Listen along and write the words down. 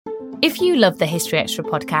If you love the History Extra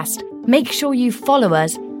podcast, make sure you follow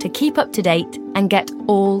us to keep up to date and get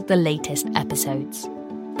all the latest episodes.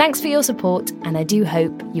 Thanks for your support, and I do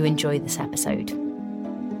hope you enjoy this episode.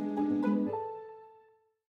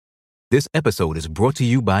 This episode is brought to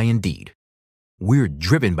you by Indeed. We're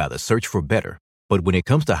driven by the search for better, but when it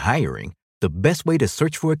comes to hiring, the best way to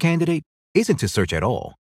search for a candidate isn't to search at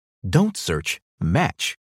all. Don't search,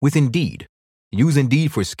 match with Indeed. Use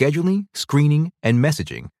Indeed for scheduling, screening, and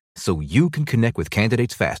messaging so you can connect with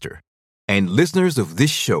candidates faster. And listeners of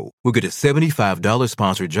this show will get a $75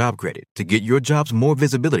 sponsored job credit to get your jobs more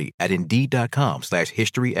visibility at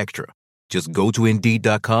Indeed.com/historyextra. Just go to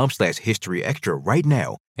Indeed.com/historyextra right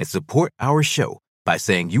now and support our show by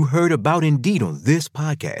saying you heard about Indeed on this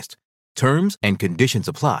podcast. Terms and conditions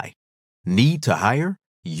apply. Need to hire?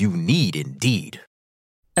 You need Indeed.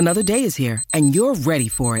 Another day is here, and you're ready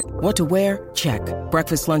for it. What to wear? Check.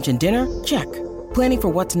 Breakfast, lunch, and dinner? Check. Planning for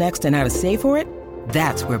what's next and how to save for it?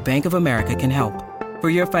 That's where Bank of America can help. For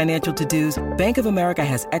your financial to-dos, Bank of America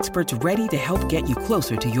has experts ready to help get you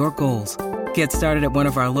closer to your goals. Get started at one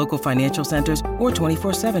of our local financial centers or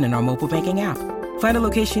 24/7 in our mobile banking app. Find a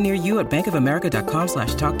location near you at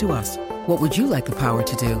bankofamerica.com/talktous. What would you like the power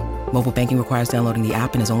to do? Mobile banking requires downloading the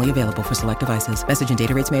app and is only available for select devices. Message and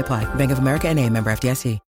data rates may apply. Bank of America N.A., member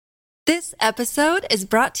FDIC. This episode is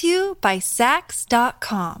brought to you by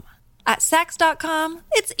Sax.com. At Sax.com,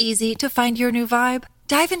 it's easy to find your new vibe.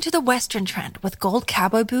 Dive into the Western trend with gold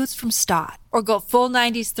cowboy boots from Stott, or go full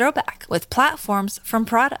 90s throwback with platforms from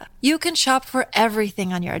Prada. You can shop for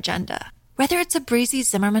everything on your agenda, whether it's a breezy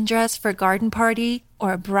Zimmermann dress for a garden party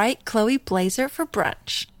or a bright Chloe blazer for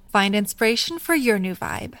brunch. Find inspiration for your new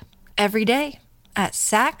vibe every day at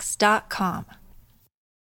Sax.com.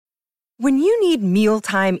 When you need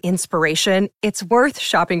mealtime inspiration, it's worth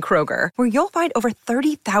shopping Kroger, where you'll find over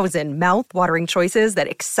 30,000 mouth-watering choices that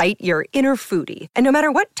excite your inner foodie. And no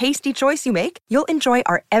matter what tasty choice you make, you'll enjoy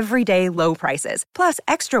our everyday low prices, plus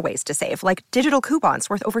extra ways to save, like digital coupons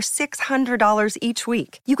worth over $600 each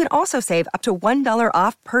week. You can also save up to $1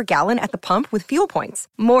 off per gallon at the pump with fuel points.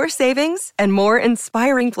 More savings and more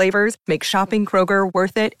inspiring flavors make shopping Kroger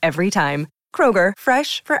worth it every time. Kroger,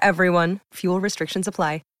 fresh for everyone. Fuel restrictions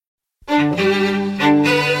apply.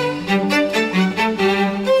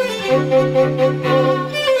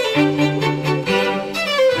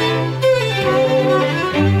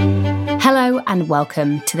 Hello and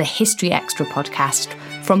welcome to the History Extra podcast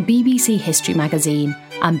from BBC History Magazine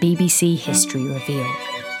and BBC History Revealed.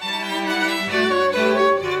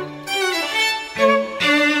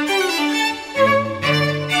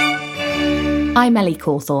 I'm Ellie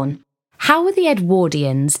Cawthorne. How were the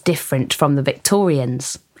Edwardians different from the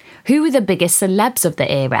Victorians? Who were the biggest celebs of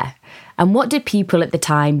the era? And what did people at the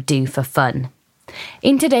time do for fun?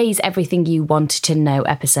 In today's Everything You Wanted to Know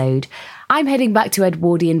episode, I'm heading back to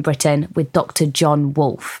Edwardian Britain with Dr. John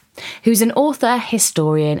Wolfe, who's an author,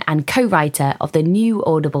 historian and co-writer of the new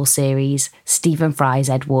Audible series, Stephen Fry's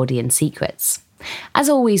Edwardian Secrets. As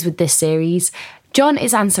always with this series, John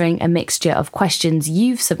is answering a mixture of questions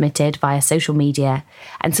you've submitted via social media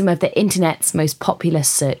and some of the internet's most popular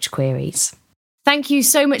search queries. Thank you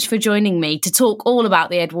so much for joining me to talk all about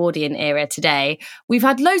the Edwardian era today. We've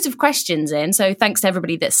had loads of questions in, so thanks to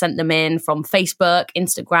everybody that sent them in from Facebook,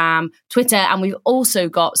 Instagram, Twitter, and we've also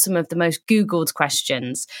got some of the most Googled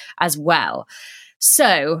questions as well.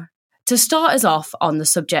 So, to start us off on the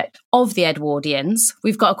subject of the Edwardians,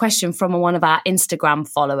 we've got a question from one of our Instagram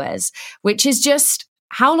followers, which is just,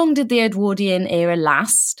 how long did the Edwardian era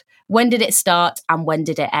last? When did it start and when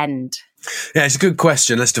did it end? Yeah, it's a good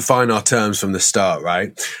question. Let's define our terms from the start,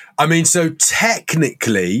 right? I mean, so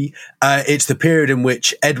technically, it's the period in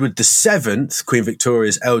which Edward VII, Queen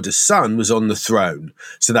Victoria's eldest son, was on the throne.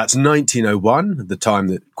 So that's 1901, the time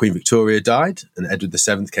that Queen Victoria died and Edward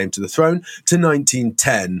VII came to the throne, to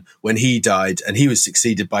 1910, when he died and he was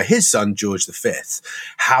succeeded by his son, George V.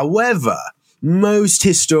 However, most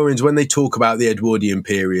historians, when they talk about the Edwardian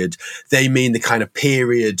period, they mean the kind of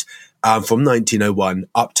period from 1901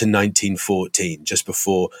 up to 1914, just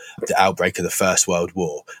before the outbreak of the First World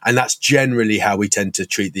War. And that's generally how we tend to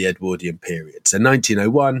treat the Edwardian period. So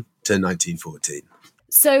 1901 to 1914.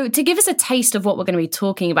 So to give us a taste of what we're going to be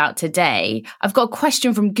talking about today, I've got a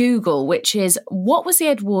question from Google, which is, what was the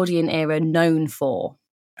Edwardian era known for?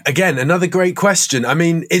 Again, another great question. I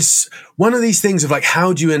mean, it's one of these things of like,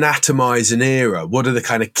 how do you anatomize an era? What are the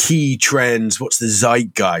kind of key trends? What's the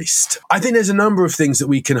zeitgeist? I think there's a number of things that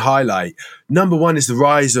we can highlight. Number one is the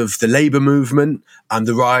rise of the labour movement and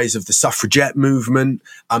the rise of the suffragette movement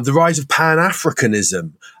and the rise of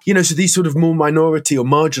Pan-Africanism. So these sort of more minority or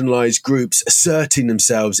marginalized groups asserting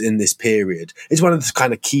themselves in this period is one of the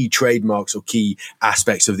kind of key trademarks or key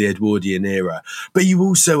aspects of the Edwardian era. But you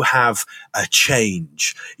also have a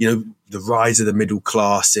change, the rise of the middle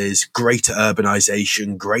classes, greater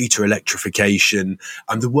urbanization, greater electrification,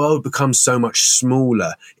 and the world becomes so much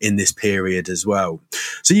smaller in this period as well.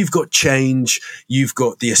 So you've got change, you've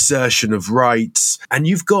got the assertion of rights, and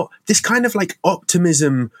you've got this kind of like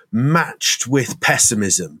optimism matched with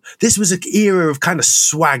pessimism. This was an era of kind of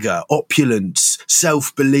swagger, opulence,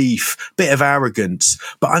 self-belief, bit of arrogance.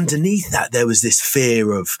 But underneath that, there was this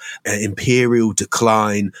fear of imperial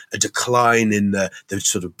decline, a decline in the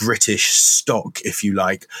sort of British stock, if you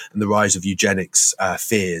like, and the rise of eugenics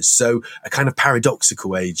fears. So a kind of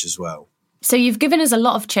paradoxical age as well. So you've given us a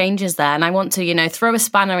lot of changes there, and I want to, throw a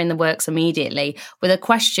spanner in the works immediately with a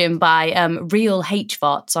question by Real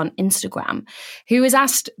HVOTs on Instagram, who has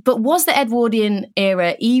asked, but was the Edwardian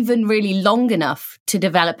era even really long enough to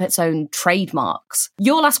develop its own trademarks?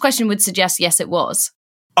 Your last question would suggest yes, it was.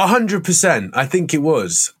 100%. I think it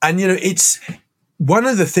was. And, it's one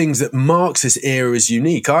of the things that marks this era as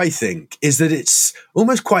unique, I think, is that it's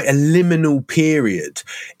almost quite a liminal period.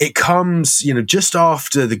 It comes, just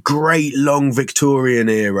after the great long Victorian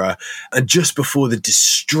era and just before the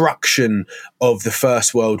destruction of the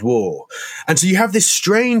First World War. And so you have this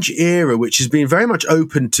strange era, which has been very much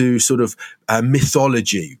open to sort of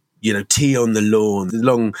mythology. Tea on the lawn, the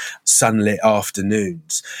long sunlit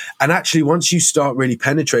afternoons. And actually, once you start really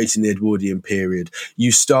penetrating the Edwardian period,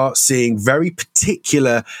 you start seeing very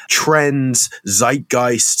particular trends,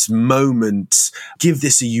 zeitgeists, moments, give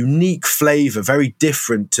this a unique flavour, very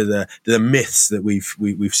different to the myths that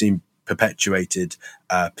we've seen perpetuated,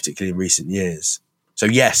 particularly in recent years. So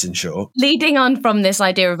yes, in short. Leading on from this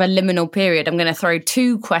idea of a liminal period, I'm going to throw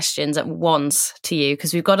two questions at once to you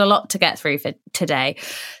because we've got a lot to get through for today.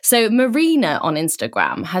 So Marina on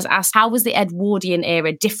Instagram has asked, how was the Edwardian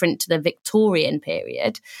era different to the Victorian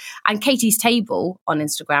period? And Katie's Table on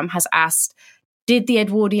Instagram has asked, did the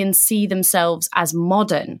Edwardians see themselves as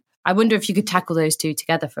modern? I wonder if you could tackle those two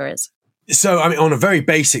together for us. So, on a very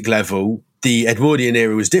basic level, the Edwardian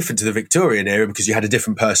era was different to the Victorian era because you had a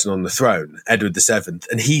different person on the throne, Edward VII,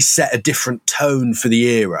 and he set a different tone for the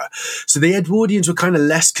era. So the Edwardians were kind of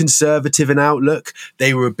less conservative in outlook.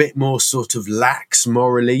 They were a bit more sort of lax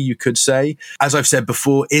morally, you could say. As I've said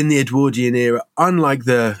before, in the Edwardian era, unlike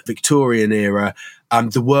the Victorian era,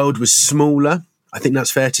 the world was smaller. I think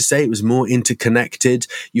that's fair to say. It was more interconnected.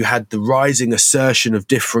 You had the rising assertion of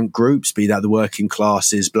different groups, be that the working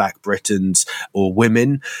classes, Black Britons, or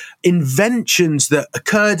women. Inventions that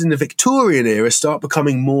occurred in the Victorian era start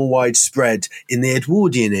becoming more widespread in the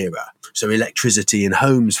Edwardian era. So electricity in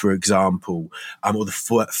homes, for example, or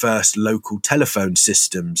the first local telephone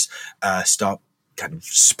systems start kind of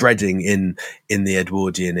spreading in the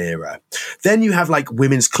Edwardian era. Then you have like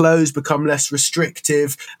women's clothes become less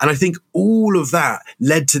restrictive. And I think all of that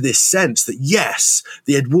led to this sense that, yes,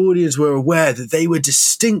 the Edwardians were aware that they were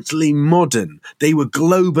distinctly modern. They were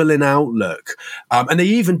global in outlook. And they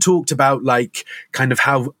even talked about like kind of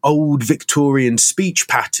how old Victorian speech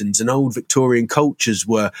patterns and old Victorian cultures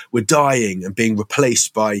were dying and being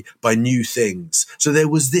replaced by new things. So there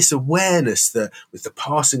was this awareness that with the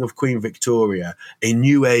passing of Queen Victoria, a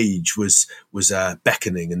new age was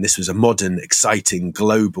beckoning, and this was a modern, exciting,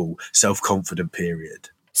 global, self-confident period.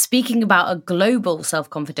 Speaking about a global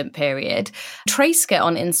self-confident period, Traceger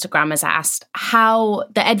on Instagram has asked how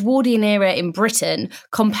the Edwardian era in Britain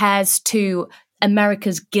compares to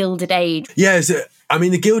America's Gilded Age. Yes,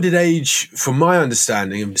 the Gilded Age, from my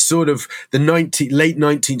understanding, sort of the late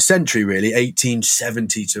 19th century, really,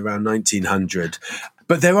 1870 to around 1900.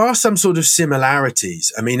 But there are some sort of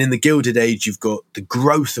similarities. In the Gilded Age, you've got the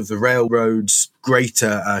growth of the railroads,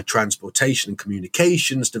 greater transportation and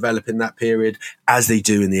communications develop in that period, as they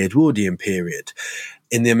do in the Edwardian period.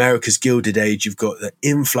 In the America's Gilded Age, you've got the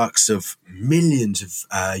influx of millions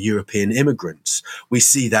of European immigrants. We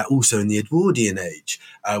see that also in the Edwardian Age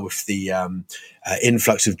with the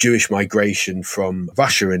influx of Jewish migration from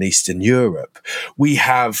Russia and Eastern Europe. We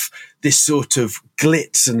have this sort of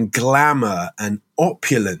glitz and glamour and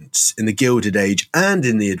opulence in the Gilded Age and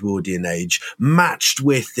in the Edwardian Age, matched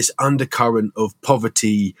with this undercurrent of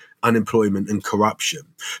poverty, unemployment and corruption.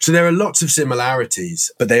 So there are lots of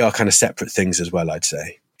similarities, but they are kind of separate things as well, I'd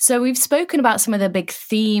say. So we've spoken about some of the big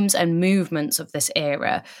themes and movements of this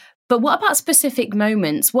era, But what about specific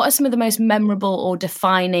moments? What are some of the most memorable or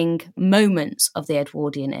defining moments of the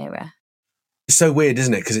Edwardian era? It's so weird,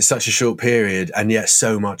 isn't it? Because it's such a short period and yet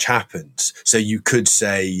so much happens. So you could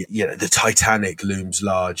say, the Titanic looms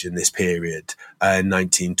large in this period in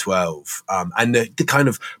 1912. And the kind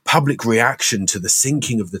of public reaction to the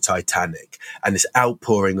sinking of the Titanic and this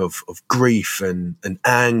outpouring of grief and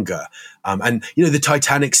anger. The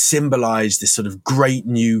Titanic symbolized this sort of great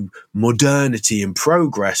new modernity and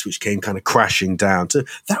progress, which came kind of crashing down. So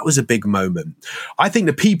that was a big moment. I think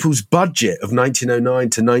the People's Budget of 1909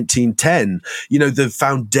 to 1910, the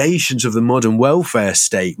foundations of the modern welfare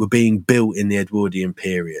state were being built in the Edwardian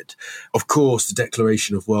period. Of course, the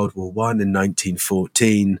declaration of World War I in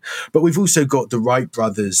 1914, but we've also got the Wright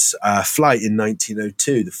brothers' flight in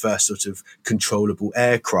 1902, the first sort of controllable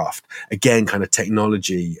aircraft. Again, kind of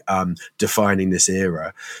technology defining this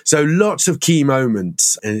era. So lots of key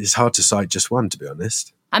moments, and it's hard to cite just one, to be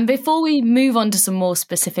honest. And before we move on to some more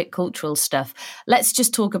specific cultural stuff, let's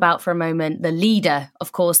just talk about for a moment the leader,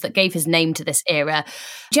 of course, that gave his name to this era.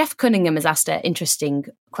 Jeff Cunningham has asked an interesting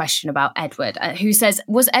question about Edward, who says,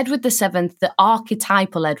 was Edward VII the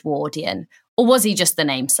archetypal Edwardian, or was he just the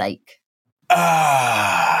namesake?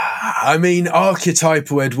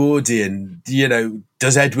 Archetypal Edwardian,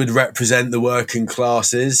 does Edward represent the working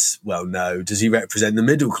classes? Well, no. Does he represent the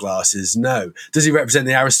middle classes? No. Does he represent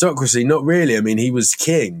the aristocracy? Not really. He was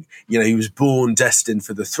king. He was born destined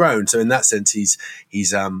for the throne. So in that sense, he's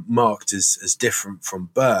marked as different from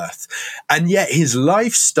birth. And yet his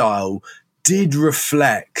lifestyle did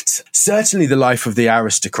reflect certainly the life of the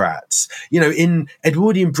aristocrats. In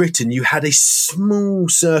Edwardian Britain, you had a small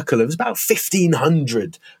circle of about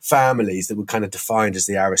 1,500 families that were kind of defined as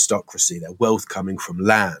the aristocracy, their wealth coming from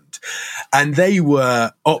land. And they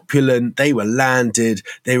were opulent, they were landed,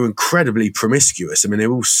 they were incredibly promiscuous. They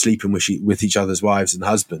were all sleeping with each other's wives and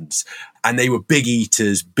husbands. And they were big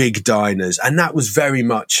eaters, big diners. And that was very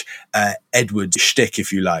much Edward's shtick,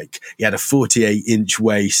 if you like. He had a 48-inch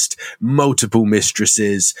waist, multiple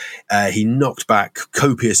mistresses. He knocked back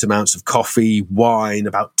copious amounts of coffee, wine,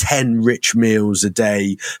 about 10 rich meals a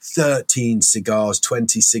day, 13 cigars,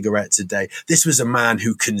 20 cigarettes a day. This was a man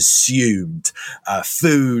who consumed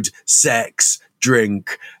food, sex,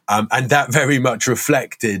 drink, and that very much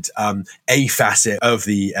reflected a facet of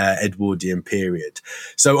the Edwardian period.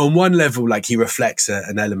 So on one level, he reflects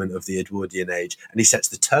an element of the Edwardian age, and he sets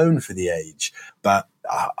the tone for the age. But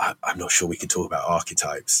I'm not sure we can talk about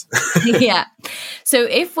archetypes. Yeah. So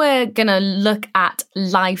if we're going to look at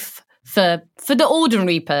life for the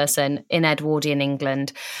ordinary person in Edwardian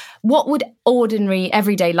England, what would ordinary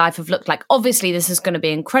everyday life have looked like? Obviously, this is going to be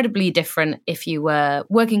incredibly different if you were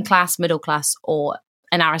working class, middle class, or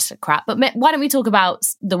an aristocrat. But why don't we talk about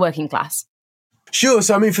the working class? Sure.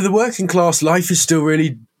 So, for the working class, life is still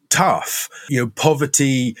really tough.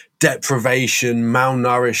 Poverty, deprivation,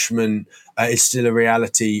 malnourishment is still a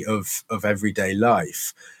reality of everyday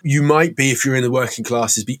life. You might be, if you're in the working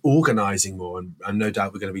classes, be organising more. And no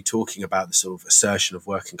doubt we're going to be talking about the sort of assertion of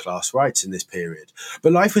working class rights in this period.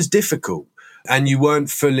 But life was difficult. And you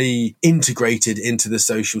weren't fully integrated into the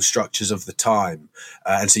social structures of the time.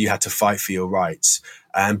 And so you had to fight for your rights.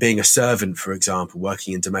 And being a servant, for example,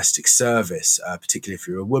 working in domestic service, particularly if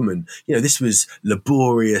you're a woman, this was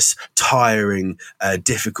laborious, tiring,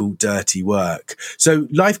 difficult, dirty work. So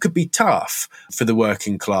life could be tough for the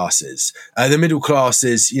working classes. The middle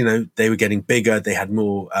classes, they were getting bigger. They had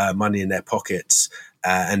more money in their pockets.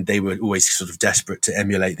 And they were always sort of desperate to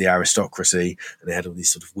emulate the aristocracy. And they had all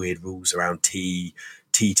these sort of weird rules around tea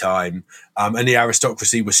time. And the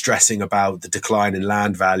aristocracy was stressing about the decline in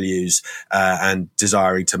land values and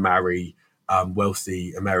desiring to marry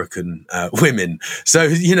wealthy American women. So,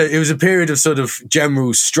 it was a period of sort of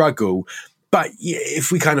general struggle. But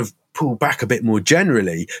if we kind of pull back a bit more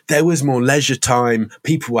generally, there was more leisure time.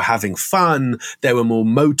 People were having fun. There were more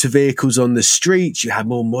motor vehicles on the streets. You had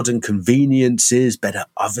more modern conveniences, better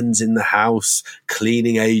ovens in the house,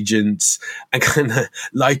 cleaning agents, and kind of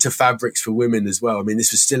lighter fabrics for women as well.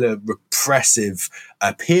 This was still a repressive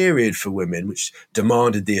period for women, which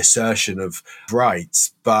demanded the assertion of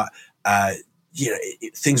rights. But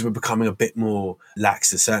things were becoming a bit more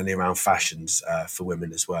lax, certainly around fashions for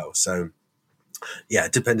women as well. So, yeah,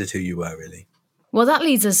 it depended who you were, really. Well, that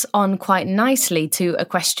leads us on quite nicely to a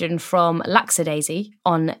question from Laxadaisy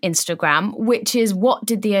on Instagram, which is, what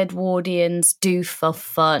did the Edwardians do for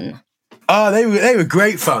fun? Oh, they were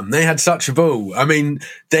great fun. They had such a ball.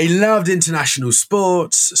 They loved international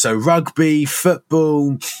sports, so rugby,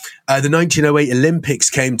 football. The 1908 Olympics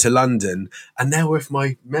came to London, and there were, if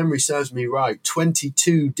my memory serves me right,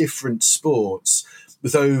 22 different sports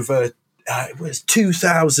with over it was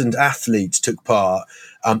 2,000 athletes took part.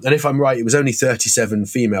 And if I'm right, it was only 37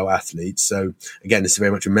 female athletes. So again, it's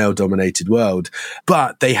very much a male-dominated world.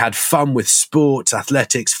 But they had fun with sports,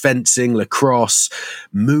 athletics, fencing, lacrosse,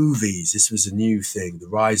 movies. This was a new thing, the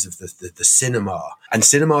rise of the cinema. And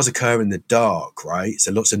cinemas occur in the dark, right?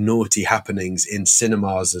 So lots of naughty happenings in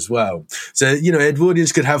cinemas as well. So,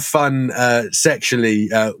 Edwardians could have fun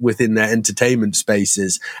sexually within their entertainment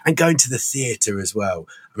spaces and going to the theatre as well.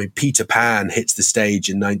 I mean, Peter Pan hits the stage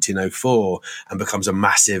in 1904 and becomes a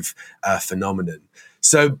massive phenomenon.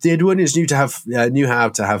 So the Edwardians knew how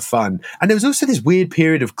to have fun. And there was also this weird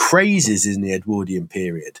period of crazes in the Edwardian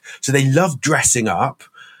period. So they loved dressing up.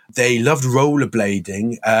 They loved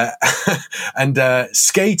rollerblading and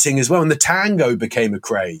skating as well. And the tango became a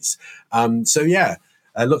craze. Lots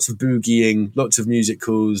of boogieing, lots of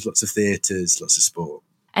musicals, lots of theatres, lots of sport.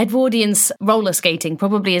 Edwardians roller skating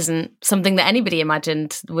probably isn't something that anybody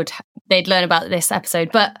imagined they'd learn about this episode.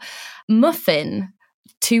 But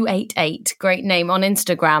Muffin288, great name on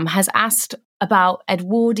Instagram, has asked about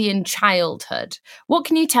Edwardian childhood. What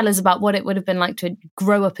can you tell us about what it would have been like to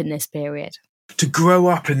grow up in this period? To grow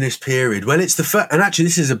up in this period? Well, it's the first, and actually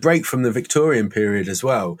this is a break from the Victorian period as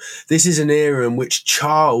well. This is an era in which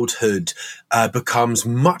childhood becomes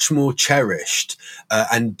much more cherished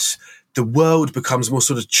and the world becomes more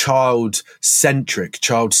sort of child-centric,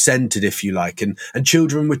 child-centered, if you like, and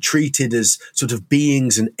children were treated as sort of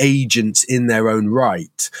beings and agents in their own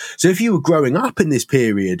right. So if you were growing up in this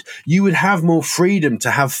period, you would have more freedom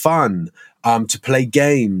to have fun, to play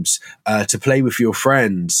games, to play with your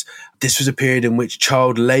friends. This was a period in which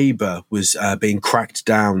child labour was being cracked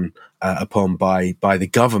down upon by the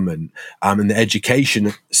government, and the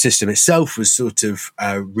education system itself was sort of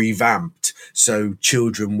revamped. So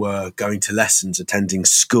children were going to lessons, attending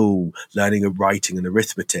school, learning writing and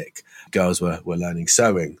arithmetic. Girls were learning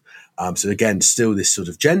sewing. So again, still this sort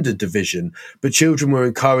of gender division, but children were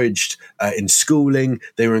encouraged in schooling.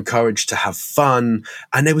 They were encouraged to have fun,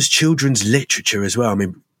 and there was children's literature as well. I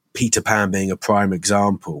mean, Peter Pan being a prime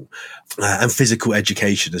example, and physical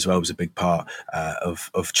education as well was a big part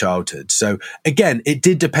of childhood. So again, it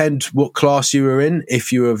did depend what class you were in.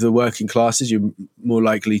 If you were of the working classes, you're more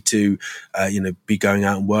likely to, be going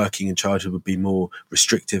out and working, and childhood would be more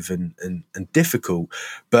restrictive and difficult.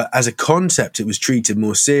 But as a concept, it was treated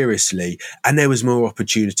more seriously, and there was more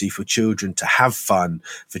opportunity for children to have fun,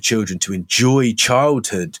 for children to enjoy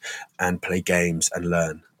childhood and play games and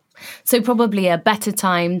learn. So probably a better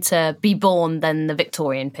time to be born than the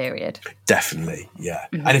Victorian period. Definitely, yeah.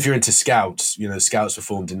 Mm-hmm. And if you're into Scouts, Scouts were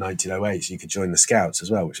formed in 1908, so you could join the Scouts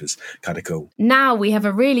as well, which was kind of cool. Now we have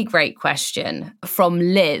a really great question from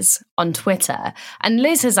Liz on Twitter. And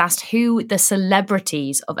Liz has asked who the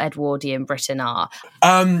celebrities of Edwardian Britain are.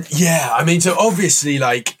 So obviously,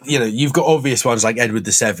 you've got obvious ones like Edward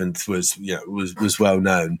VII was well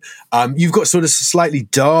known. You've got sort of slightly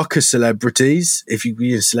darker celebrities, if you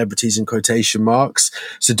use celebrities in quotation marks.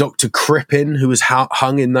 So Dr. Crippen, who was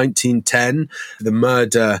hung in 1910, the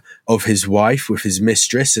murder of his wife with his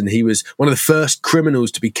mistress, and he was one of the first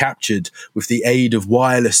criminals to be captured with the aid of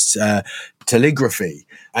wireless telegraphy.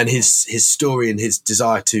 And his story and his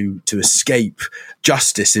desire to escape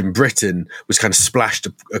justice in Britain was kind of splashed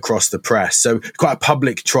across the press. So quite a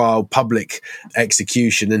public trial, public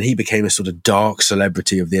execution, and he became a sort of dark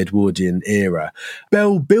celebrity of the Edwardian era.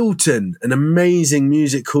 Belle Bilton, an amazing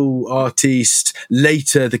musical artiste,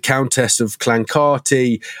 later the Countess of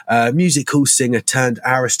Clancarty, musical singer turned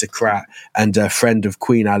aristocrat and a friend of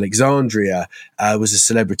Queen Alexandria, was a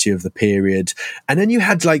celebrity of the period. And then you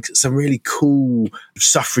had some really cool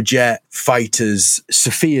suffragette fighters.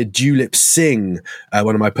 Sophia Dulip Singh,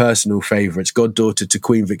 one of my personal favourites, goddaughter to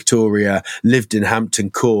Queen Victoria, lived in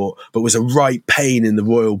Hampton Court, but was a right pain in the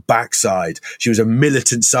royal backside. She was a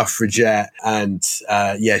militant suffragette, and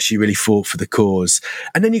she really fought for the cause.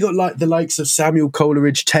 And then you got the likes of Samuel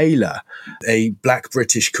Coleridge Taylor, a black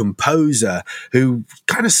British composer who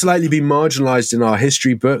kind of slightly been marginalised in our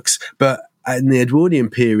history books, but in the Edwardian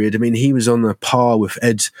period, he was on the par with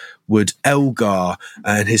Edward Elgar,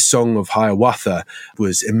 and his Song of Hiawatha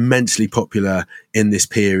was immensely popular in this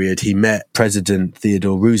period. He met President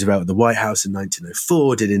Theodore Roosevelt at the White House in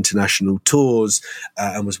 1904, did international tours,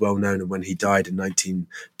 and was well known. And when he died in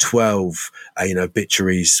 1912,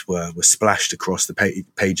 obituaries were splashed across the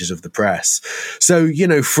pages of the press. So,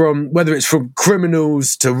 from whether it's from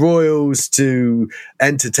criminals to royals to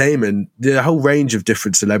entertainment, the whole range of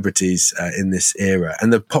different celebrities in this era,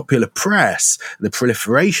 and the popular press, the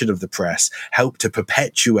proliferation of the press helped to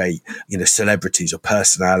perpetuate, celebrities or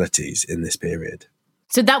personalities in this period.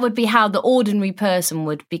 So that would be how the ordinary person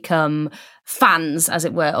would become fans, as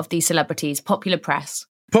it were, of these celebrities, popular press.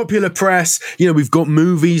 Popular press, we've got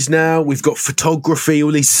movies now, we've got photography,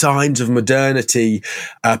 all these signs of modernity,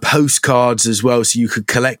 postcards as well, so you could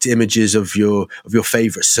collect images of your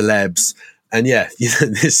favourite celebs. And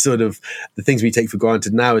this sort of, the things we take for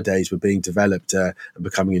granted nowadays were being developed and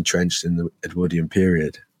becoming entrenched in the Edwardian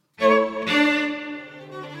period.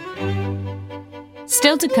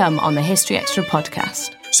 Still to come on the History Extra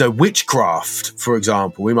podcast. So witchcraft, for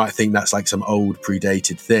example, we might think that's like some old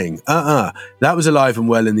predated thing. That was alive and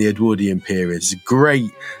well in the Edwardian period. There's a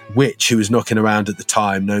great witch who was knocking around at the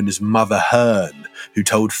time known as Mother Herne, who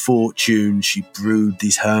told fortunes. She brewed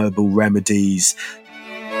these herbal remedies.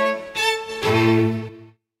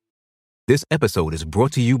 This episode is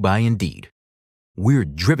brought to you by Indeed. We're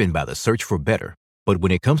driven by the search for better, but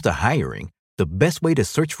when it comes to hiring, the best way to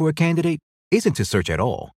search for a candidate isn't to search at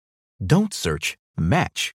all. Don't search,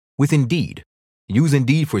 match with Indeed. Use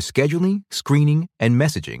Indeed for scheduling, screening, and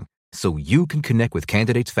messaging so you can connect with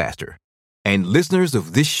candidates faster. And listeners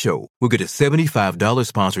of this show will get a $75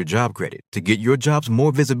 sponsored job credit to get your jobs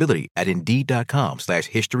more visibility at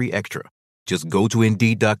Indeed.com/historyextra. Just go to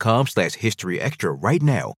Indeed.com/historyextra right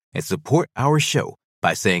now and support our show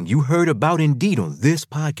by saying you heard about Indeed on this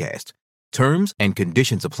podcast. Terms and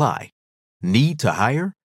conditions apply. Need to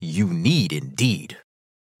hire? You need Indeed.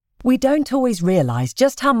 We don't always realize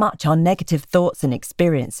just how much our negative thoughts and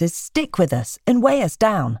experiences stick with us and weigh us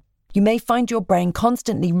down. You may find your brain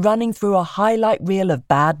constantly running through a highlight reel of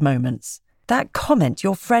bad moments. That comment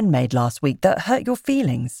your friend made last week that hurt your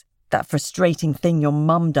feelings. That frustrating thing your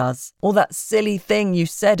mum does. Or that silly thing you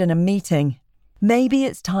said in a meeting. Maybe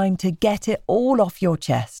it's time to get it all off your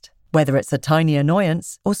chest. Whether it's a tiny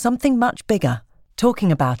annoyance or something much bigger,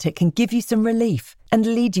 talking about it can give you some relief and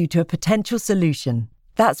lead you to a potential solution.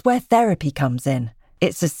 That's where therapy comes in.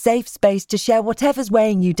 It's a safe space to share whatever's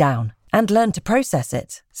weighing you down and learn to process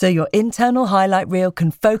it, so your internal highlight reel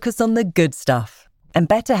can focus on the good stuff. And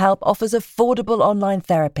BetterHelp offers affordable online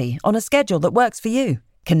therapy on a schedule that works for you.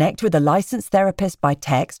 Connect with a licensed therapist by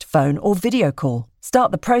text, phone, or video call.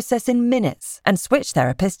 Start the process in minutes and switch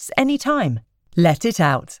therapists anytime. Let it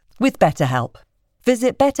out with BetterHelp.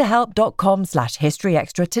 Visit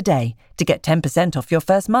betterhelp.com/historyextra today to get 10% off your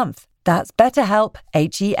first month. That's BetterHelp,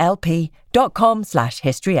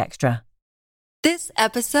 HELP.com/historyextra. This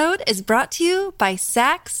episode is brought to you by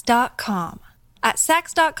Sax.com. At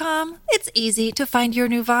Sax.com, it's easy to find your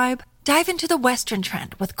new vibe. Dive into the Western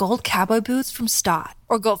trend with gold cowboy boots from Stott,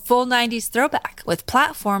 or go full 90s throwback with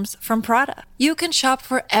platforms from Prada. You can shop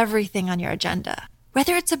for everything on your agenda,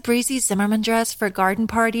 whether it's a breezy Zimmermann dress for a garden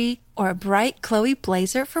party or a bright Chloe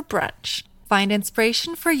blazer for brunch. Find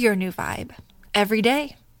inspiration for your new vibe every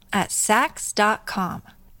day at Sax.com.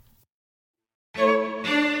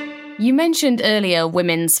 You mentioned earlier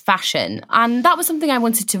women's fashion, and that was something I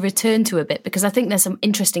wanted to return to a bit because I think there's some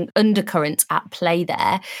interesting undercurrents at play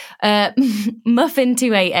there.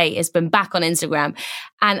 Muffin288 has been back on Instagram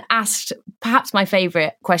and asked perhaps my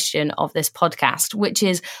favourite question of this podcast, which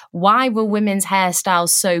is, why were women's hairstyles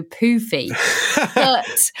so poofy?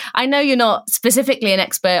 But I know you're not specifically an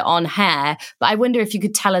expert on hair, but I wonder if you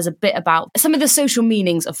could tell us a bit about some of the social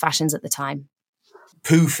meanings of fashions at the time.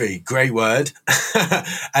 Poofy, great word.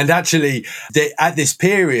 And actually, at this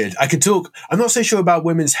period, I'm not so sure about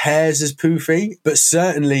women's hairs as poofy, but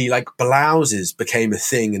certainly like blouses became a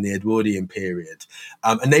thing in the Edwardian period.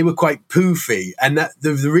 And they were quite poofy. And that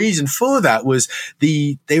the reason for that was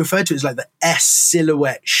they referred to it as like the S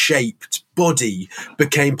silhouette shaped body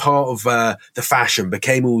became part of the fashion,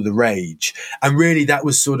 became all the rage. And really that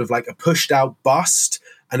was sort of like a pushed out bust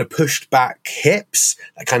and a pushed back hips,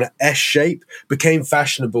 that kind of S shape, became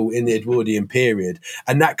fashionable in the Edwardian period.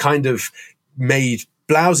 And that kind of made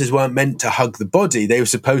blouses weren't meant to hug the body. They were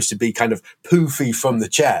supposed to be kind of poofy from the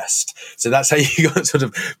chest. So that's how you got sort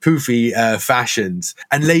of poofy fashions.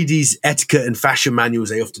 And ladies' etiquette and fashion manuals,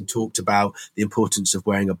 they often talked about the importance of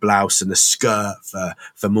wearing a blouse and a skirt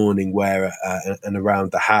for morning wear and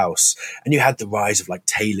around the house. And you had the rise of like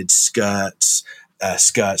tailored skirts,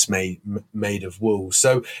 skirts made of wool.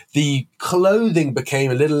 So the clothing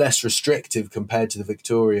became a little less restrictive compared to the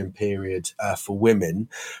Victorian period for women.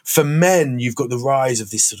 For men, you've got the rise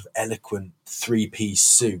of this sort of eloquent three-piece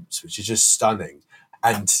suits, which is just stunning.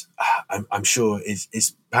 And I'm sure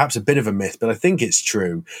it's perhaps a bit of a myth, but I think it's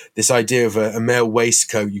true. This idea of a male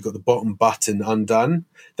waistcoat, you've got the bottom button undone.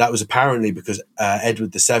 That was apparently because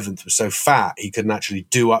Edward VII was so fat, he couldn't actually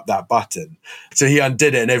do up that button. So he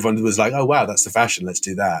undid it and everyone was like, oh, wow, that's the fashion. Let's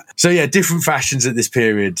do that. So yeah, different fashions at this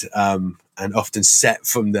period and often set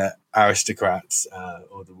from the aristocrats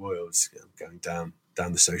or the royals going down.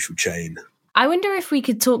 down the social chain. I wonder if we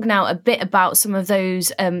could talk now a bit about some of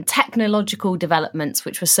those technological developments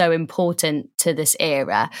which were so important to this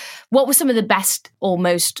era. What were some of the best or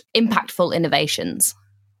most impactful innovations?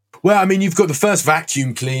 Well, I mean, you've got the first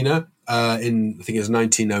vacuum cleaner in, I think it was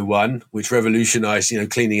 1901, which revolutionised,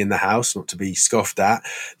 cleaning in the house, not to be scoffed at.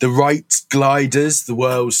 The Wright gliders, the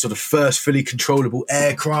world's sort of first fully controllable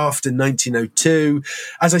aircraft in 1902.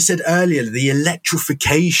 As I said earlier, the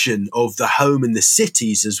electrification of the home and the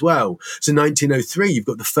cities as well. So 1903, you've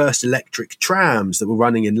got the first electric trams that were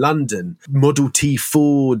running in London. Model T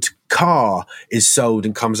Ford car is sold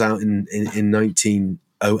and comes out in 1908,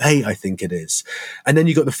 I think it is. And then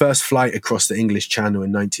you got the first flight across the English Channel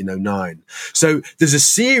in 1909. So there's a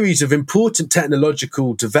series of important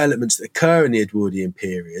technological developments that occur in the Edwardian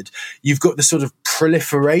period. You've got the sort of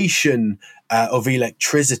proliferation of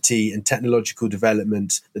electricity and technological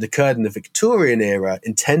development that occurred in the Victorian era,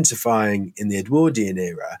 intensifying in the Edwardian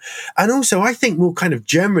era. And also, I think more kind of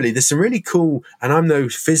generally, there's some really cool, and I'm no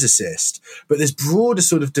physicist, but there's broader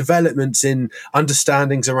sort of developments in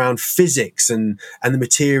understandings around physics and the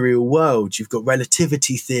material world. You've got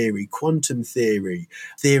relativity theory, quantum theory,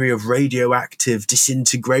 theory of radioactive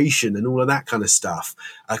disintegration, and all of that kind of stuff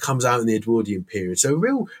comes out in the Edwardian period. So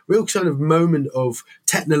a real kind of moment of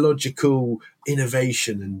technological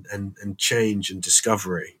innovation and change and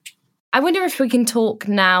discovery. I wonder if we can talk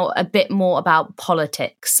now a bit more about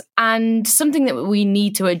politics. And something that we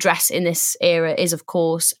need to address in this era is, of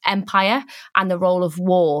course, empire and the role of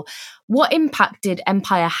war. What impact did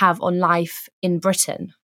empire have on life in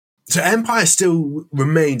Britain? So empire still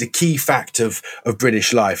remained a key fact of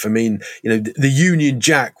British life. I mean, the Union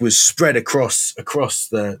Jack was spread across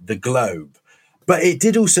the globe. But it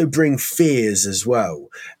did also bring fears as well.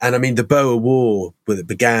 And I mean, the Boer War, that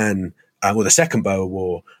began, the Second Boer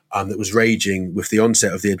War, that was raging with the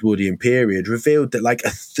onset of the Edwardian period, revealed that like a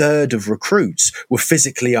third of recruits were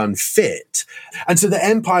physically unfit. And so the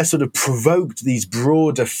empire sort of provoked these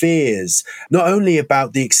broader fears, not only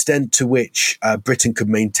about the extent to which Britain could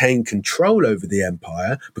maintain control over the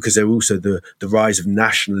empire, because there were also the rise of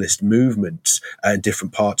nationalist movements in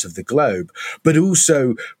different parts of the globe, but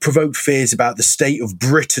also provoked fears about the state of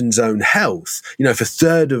Britain's own health. If a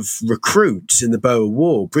third of recruits in the Boer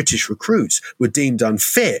War, British recruits, were deemed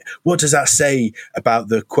unfit, what does that say about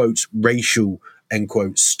the, quote, racial, end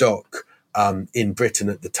quote, stock in Britain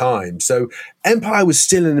at the time? So empire was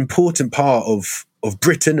still an important part of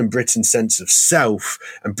Britain and Britain's sense of self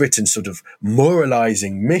and Britain's sort of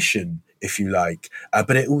moralizing mission, if you like.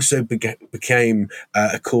 But it also became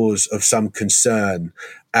a cause of some concern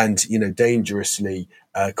and, dangerously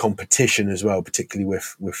competition as well, particularly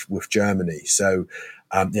with Germany. So,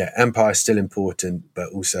 empire is still important, but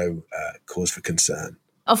also cause for concern.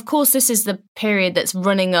 Of course, this is the period that's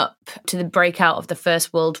running up to the breakout of the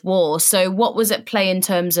First World War. So what was at play in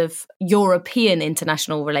terms of European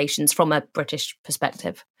international relations from a British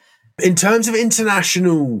perspective? In terms of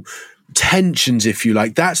international tensions, if you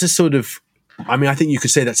like, that's a sort of, I think you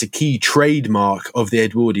could say that's a key trademark of the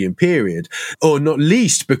Edwardian period, or not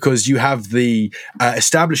least because you have the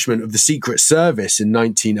establishment of the Secret Service in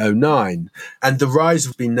 1909 and the rise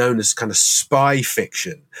of being known as kind of spy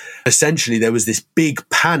fiction. Essentially, there was this big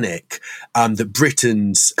panic that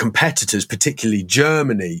Britain's competitors, particularly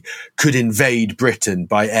Germany, could invade Britain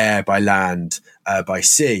by air, by land, by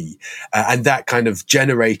sea. And that kind of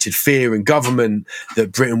generated fear in government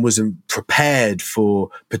that Britain wasn't prepared for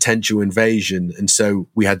potential invasion. And so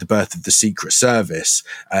we had the birth of the Secret Service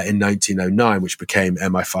in 1909, which became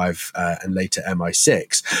MI5 and later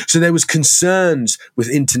MI6. So there was concerns with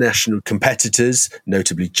international competitors,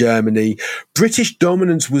 notably Germany. British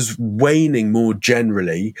dominance was waning more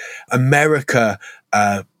generally. America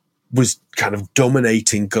was kind of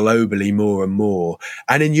dominating globally more and more.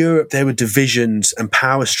 And in Europe, there were divisions and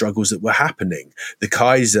power struggles that were happening. The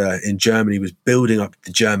Kaiser in Germany was building up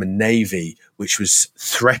the German Navy, which was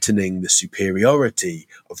threatening the superiority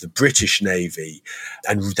of the British Navy.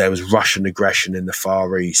 And there was Russian aggression in the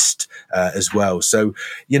Far East as well. So,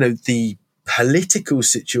 the political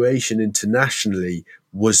situation internationally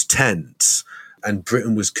was tense and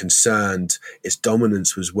Britain was concerned, its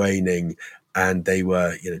dominance was waning, and they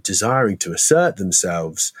were, desiring to assert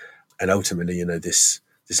themselves. And ultimately, this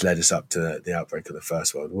led us up to the outbreak of the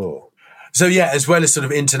First World War. So, as well as sort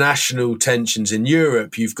of international tensions in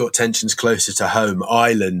Europe, you've got tensions closer to home,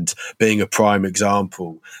 Ireland being a prime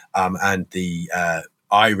example, and the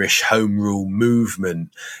Irish Home Rule movement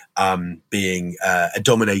being a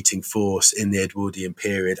dominating force in the Edwardian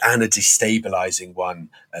period and a destabilising one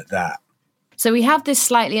at that. So we have this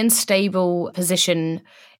slightly unstable position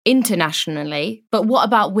internationally, but what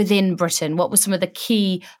about within Britain? What were some of the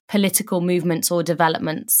key political movements or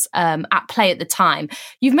developments at play at the time?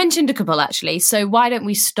 You've mentioned a couple, actually, so why don't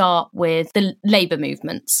we start with the labour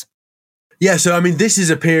movements? Yeah, so I mean, this is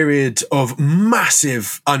a period of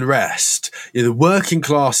massive unrest. The working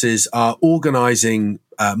classes are organising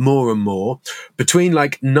more and more. Between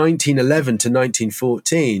like 1911 to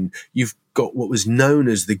 1914, you've got what was known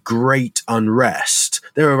as the Great Unrest.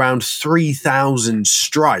 There are around 3,000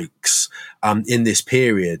 strikes in this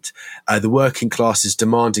period. The working classes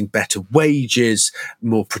demanding better wages,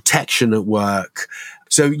 more protection at work.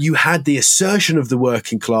 So you had the assertion of the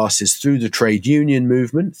working classes through the trade union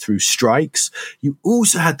movement, through strikes. You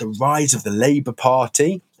also had the rise of the Labour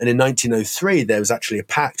Party. And in 1903, there was actually a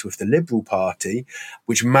pact with the Liberal Party,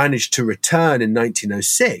 which managed to return in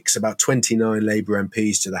 1906 about 29 Labour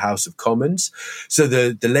MPs to the House of Commons. So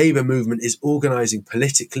the Labour movement is organising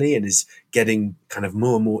politically and is getting kind of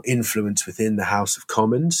more and more influence within the House of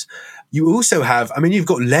Commons. You also have, I mean, you've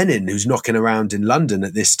got Lenin who's knocking around in London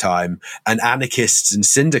at this time, and anarchists and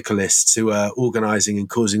syndicalists who are organising and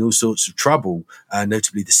causing all sorts of trouble,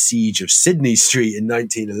 notably the siege of Sydney Street in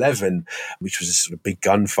 1911, which was a sort of big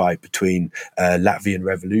gunfight between Latvian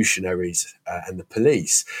revolutionaries and the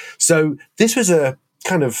police. So this was a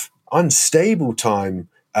kind of unstable time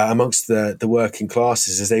amongst the working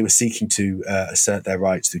classes as they were seeking to assert their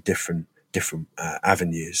rights through different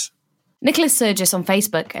avenues. Nicholas Surgis on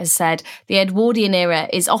Facebook has said the Edwardian era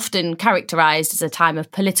is often characterised as a time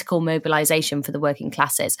of political mobilisation for the working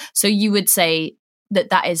classes. So you would say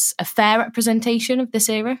that that is a fair representation of this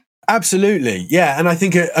era? Absolutely, yeah. And I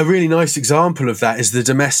think a really nice example of that is the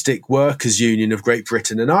Domestic Workers' Union of Great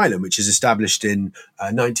Britain and Ireland, which is established in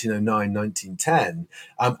 1909, 1910.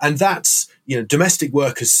 And that's, domestic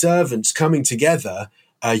workers, servants coming together,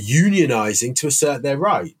 unionising to assert their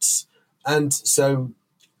rights. And so,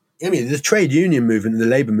 I mean, the trade union movement and the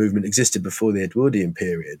labour movement existed before the Edwardian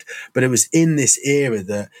period, but it was in this era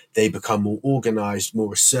that they become more organised,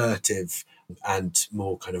 more assertive, and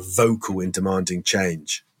more kind of vocal in demanding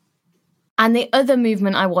change. And the other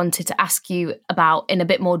movement I wanted to ask you about in a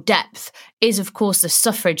bit more depth is, of course, the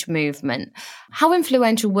suffrage movement. How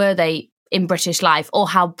influential were they in British life, or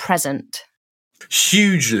how present?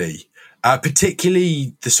 Hugely.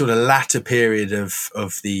 Particularly the sort of latter period of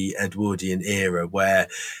the Edwardian era, where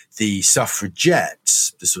the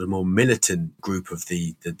suffragettes, the sort of more militant group of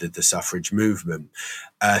the suffrage movement,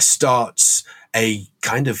 starts a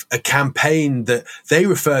kind of a campaign that they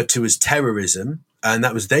referred to as terrorism. And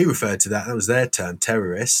that was their term,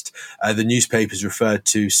 terrorist. The newspapers referred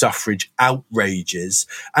to suffrage outrages.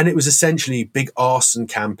 And it was essentially big arson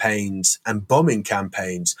campaigns and bombing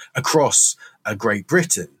campaigns across Great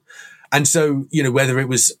Britain. And so, whether it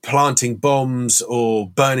was planting bombs or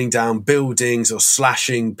burning down buildings or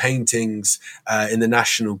slashing paintings in the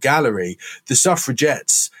National Gallery, the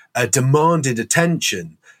suffragettes demanded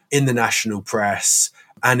attention in the national press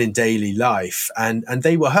and in daily life. And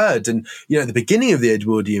they were heard. And, at the beginning of the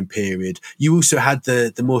Edwardian period, you also had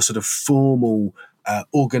the more sort of formal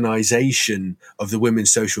organisation of the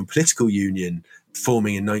Women's Social and Political Union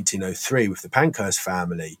forming in 1903 with the Pankhurst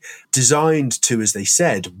family, designed to, as they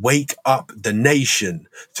said, wake up the nation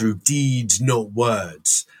through deeds, not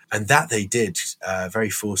words. And that they did very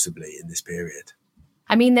forcibly in this period.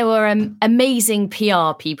 I mean, there were amazing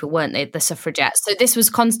PR people, weren't they, the suffragettes? So this was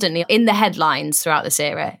constantly in the headlines throughout this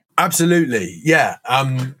era. Absolutely, yeah.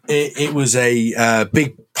 It was a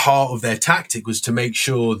big part of their tactic was to make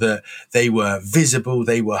sure that they were visible,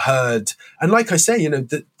 they were heard. And like I say,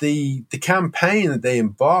 the campaign that they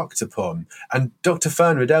embarked upon, and Dr.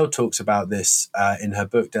 Fern Riddell talks about this in her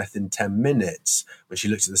book, Death in 10 Minutes, when she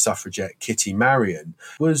looked at the suffragette Kitty Marion,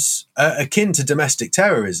 was akin to domestic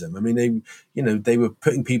terrorism. I mean, they were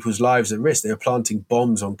putting people's lives at risk. They were planting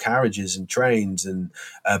bombs on carriages and trains and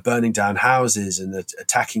burning down houses and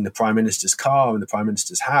attacking the Prime Minister's car and the Prime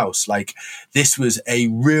Minister's house. Like, this was a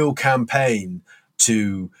real campaign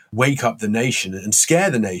to wake up the nation and scare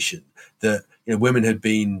the nation that women had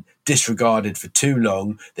been disregarded for too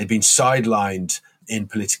long. They'd been sidelined in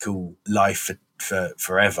political life for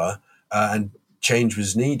forever, and change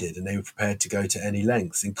was needed, and they were prepared to go to any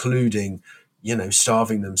lengths, including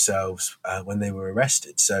starving themselves when they were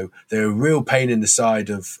arrested. So they were a real pain in the side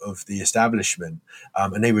of the establishment,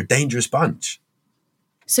 and they were a dangerous bunch.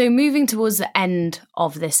 So moving towards the end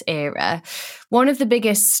of this era, one of the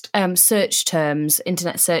biggest internet search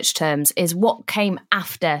terms, is what came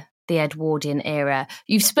after the Edwardian era.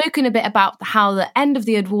 You've spoken a bit about how the end of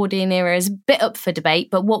the Edwardian era is a bit up for debate,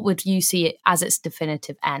 but what would you see it as its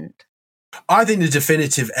definitive end? I think the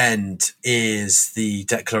definitive end is the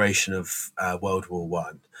declaration of World War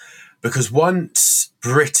One, because once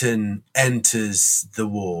Britain enters the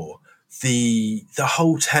war, the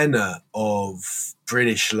whole tenor of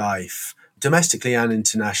British life, domestically and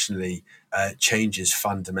internationally, changes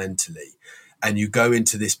fundamentally. And you go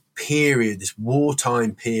into this period, this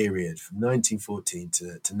wartime period from 1914 to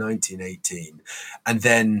 1918, and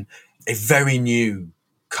then a very new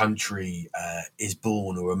country is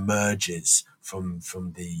born or emerges from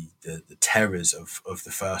the terrors of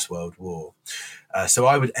the First World War. So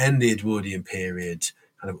I would end the Edwardian period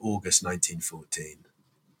kind of August 1914.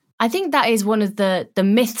 I think that is one of the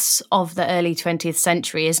myths of the early 20th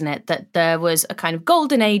century, isn't it? That there was a kind of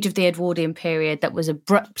golden age of the Edwardian period that was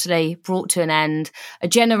abruptly brought to an end. A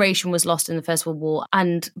generation was lost in the First World War,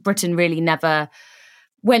 and Britain really never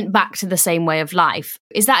went back to the same way of life.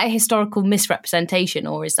 Is that a historical misrepresentation,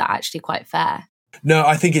 or is that actually quite fair? No,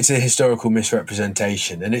 I think it's a historical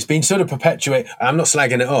misrepresentation, and it's been sort of perpetuated. I'm not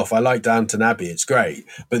slagging it off. I like Downton Abbey. It's great.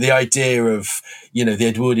 But the idea of, the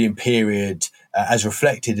Edwardian period as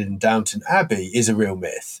reflected in Downton Abbey is a real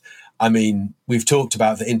myth. I mean, we've talked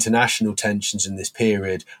about the international tensions in this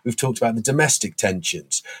period. We've talked about the domestic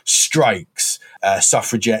tensions, strikes,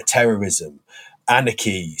 suffragette terrorism,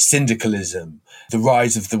 anarchy, syndicalism, the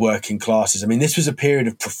rise of the working classes. I mean, this was a period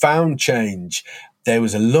of profound change. There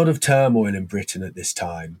was a lot of turmoil in Britain at this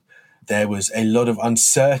time. There was a lot of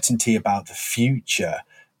uncertainty about the future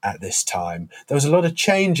at this time. There was a lot of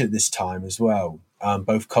change at this time as well,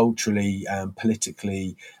 both culturally,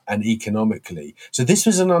 politically, and economically. So this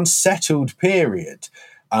was an unsettled period.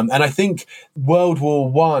 And I think World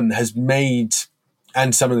War One has made,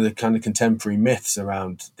 and some of the kind of contemporary myths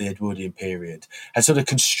around the Edwardian period, has sort of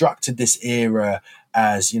constructed this era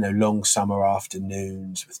as, long summer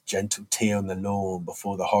afternoons with gentle tea on the lawn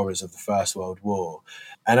before the horrors of the First World War.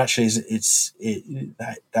 And actually,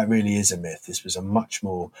 that really is a myth. This was a much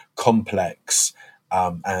more complex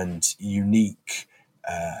and unique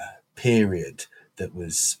period that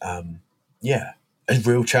was, a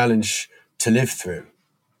real challenge to live through.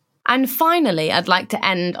 And finally, I'd like to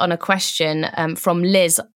end on a question from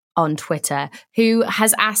Liz on Twitter, who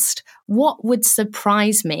has asked, what would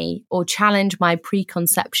surprise me or challenge my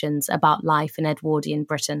preconceptions about life in Edwardian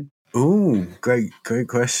Britain? Ooh, great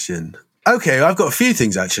question. Okay, I've got a few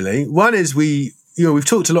things actually. One is we've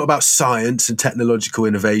talked a lot about science and technological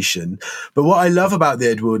innovation, but what I love about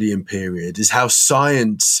the Edwardian period is how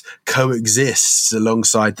science coexists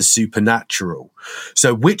alongside the supernatural.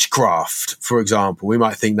 So witchcraft, for example, we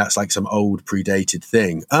might think that's like some old predated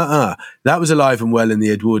thing. That was alive and well in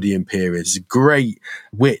the Edwardian period. There's a great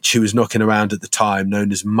witch who was knocking around at the time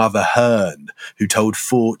known as Mother Hearn, who told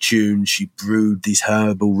fortunes. She brewed these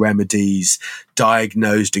herbal remedies,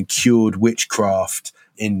 diagnosed and cured witchcraft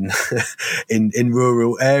in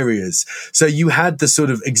rural areas. So you had the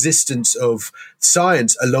sort of existence of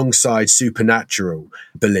science alongside supernatural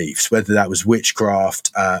beliefs, whether that was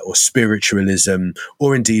witchcraft or spiritualism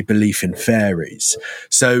or indeed belief in fairies.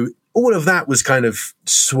 So all of that was kind of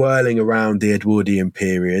swirling around the Edwardian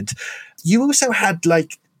period. You also had,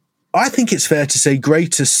 I think it's fair to say,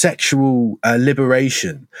 greater sexual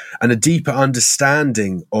liberation and a deeper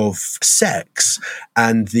understanding of sex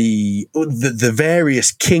and the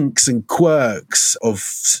various kinks and quirks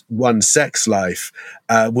of one's sex life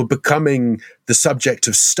were becoming the subject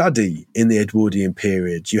of study in the Edwardian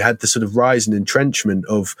period. You had the sort of rise and entrenchment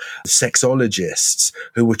of sexologists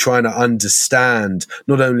who were trying to understand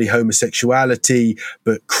not only homosexuality,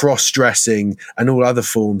 but cross-dressing and all other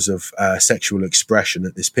forms of sexual expression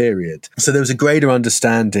at this period. So there was a greater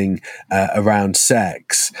understanding around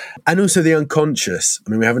sex and also the unconscious. I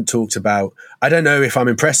mean, we haven't talked about, I don't know if I'm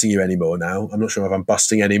impressing you anymore now. I'm not sure if I'm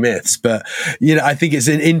busting any myths, but, I think it's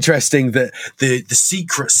interesting that the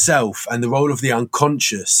secret self and the role of the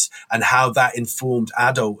unconscious and how that informed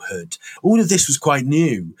adulthood, all of this was quite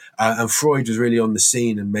new. And Freud was really on the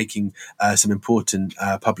scene and making some important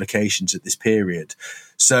publications at this period.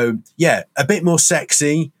 So, a bit more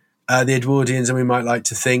sexy, the Edwardians, than we might like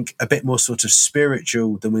to think, a bit more sort of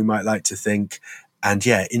spiritual than we might like to think, and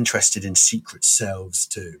interested in secret selves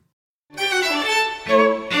too.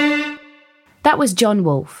 That was John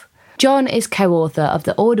Wolfe. John is co-author of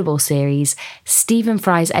the Audible series Stephen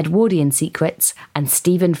Fry's Edwardian Secrets and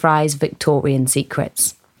Stephen Fry's Victorian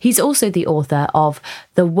Secrets. He's also the author of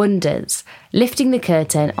The Wonders, Lifting the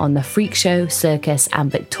Curtain on the Freak Show, Circus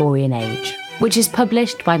and Victorian Age, which is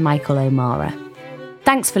published by Michael O'Mara.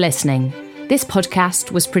 Thanks for listening. This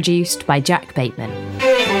podcast was produced by Jack Bateman.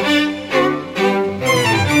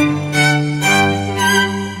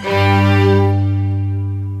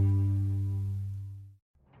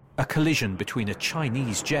 A collision between a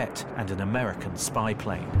Chinese jet and an American spy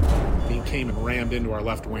plane. He came and rammed into our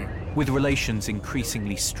left wing. With relations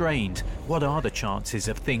increasingly strained, what are the chances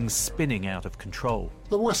of things spinning out of control?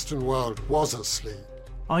 The Western world was asleep.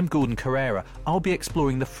 I'm Gordon Carrera. I'll be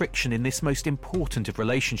exploring the friction in this most important of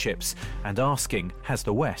relationships and asking, has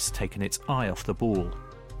the West taken its eye off the ball?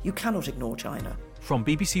 You cannot ignore China. From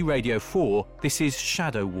BBC Radio 4, this is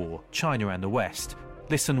Shadow War, China and the West.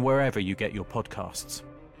 Listen wherever you get your podcasts.